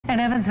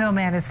Evansville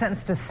man is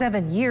sentenced to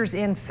 7 years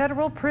in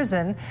federal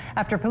prison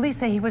after police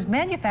say he was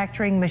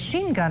manufacturing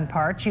machine gun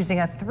parts using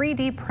a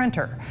 3D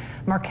printer.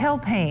 Markel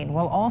Payne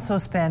will also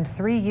spend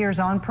 3 years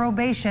on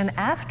probation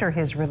after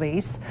his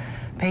release.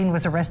 Payne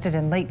was arrested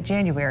in late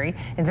January.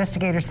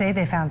 Investigators say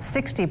they found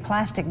 60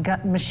 plastic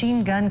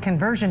machine gun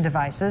conversion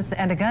devices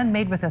and a gun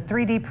made with a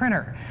 3D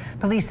printer.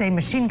 Police say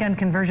machine gun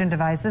conversion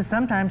devices,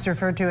 sometimes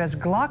referred to as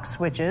Glock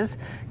switches,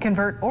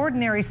 convert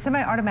ordinary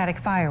semi-automatic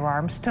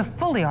firearms to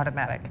fully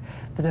automatic.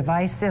 The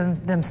devices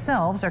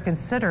themselves are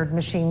considered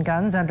machine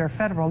guns under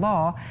federal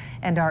law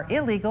and are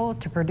illegal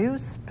to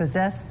produce,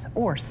 possess,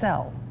 or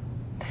sell.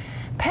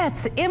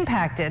 Pets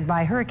impacted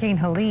by Hurricane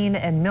Helene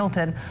and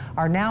Milton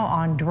are now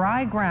on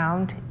dry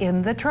ground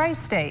in the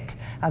tri-state.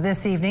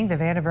 This evening, the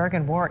Vandenberg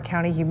and Warwick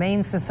County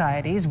Humane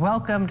Societies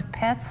welcomed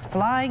pets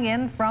flying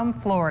in from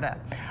Florida.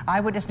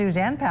 Eyewitness News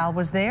Ann Powell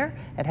was there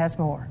and has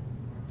more.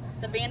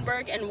 The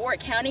Vandenberg and Warwick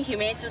County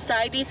Humane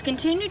Societies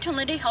continue to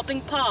lend a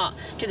helping paw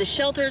to the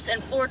shelters in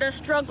Florida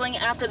struggling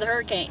after the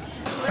hurricane.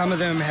 Some of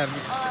them have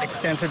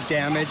extensive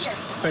damage,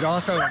 but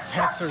also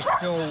pets are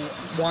still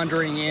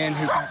wandering in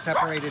who got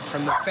separated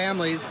from their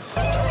families.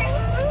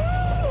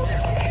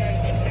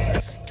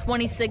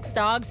 26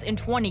 dogs and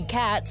 20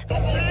 cats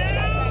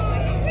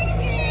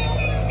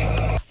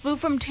flew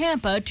from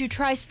Tampa to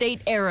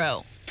Tri-State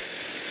Aero.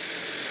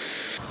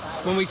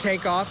 When we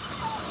take off,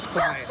 it's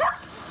quiet.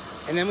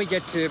 And then we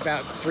get to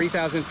about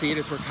 3,000 feet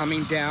as we're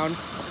coming down,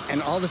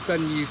 and all of a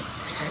sudden you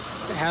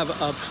have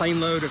a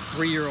plane load of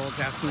 3-year-olds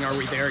asking, are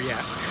we there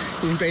yet?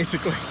 And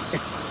basically,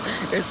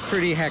 it's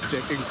pretty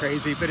hectic and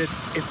crazy, but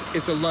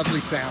it's a lovely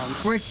sound.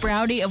 Rick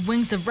Browdy of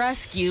Wings of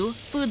Rescue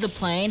flew the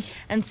plane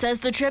and says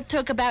the trip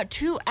took about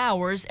 2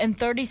 hours and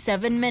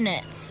 37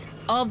 minutes.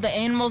 All of the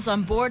animals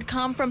on board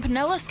come from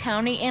Pinellas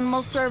County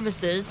Animal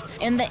Services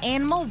and the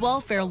Animal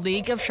Welfare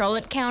League of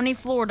Charlotte County,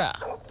 Florida.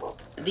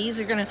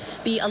 These are going to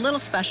be a little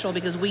special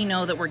because we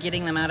know that we're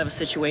getting them out of a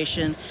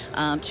situation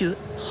to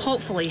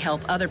hopefully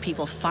help other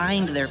people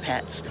find their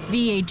pets.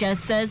 VHS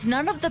says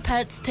none of the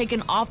pets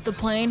taken off the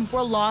plane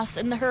were lost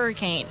in the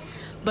hurricane,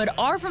 but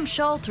are from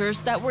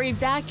shelters that were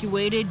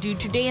evacuated due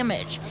to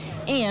damage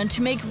and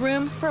to make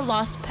room for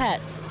lost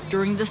pets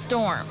during the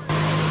storm.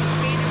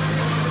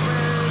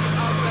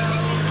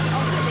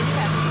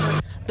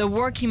 The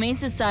Warwick Humane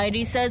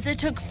Society says it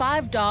took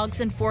 5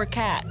 dogs and 4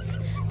 cats.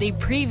 They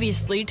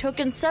previously took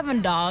in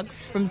 7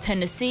 dogs from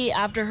Tennessee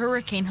after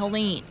Hurricane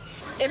Helene.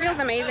 It feels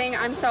amazing.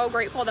 I'm so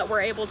grateful that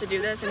we're able to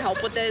do this and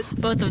help with this.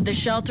 Both of the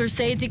shelters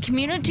say the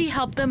community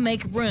helped them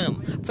make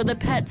room for the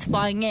pets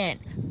flying in.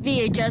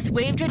 VHS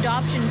waived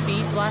adoption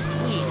fees last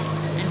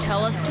week and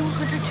tell us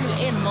 202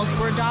 animals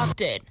were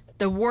adopted.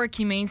 The Warwick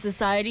Humane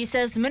Society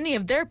says many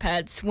of their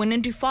pets went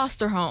into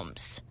foster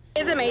homes.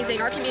 It's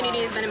amazing. Our community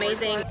has been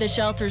amazing. The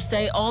shelters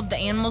say all of the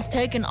animals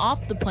taken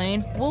off the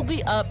plane will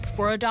be up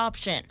for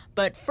adoption.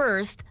 But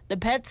first, the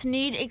pets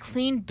need a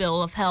clean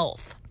bill of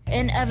health.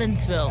 In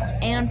Evansville,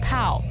 Ann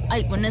Powell,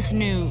 Eyewitness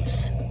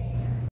News.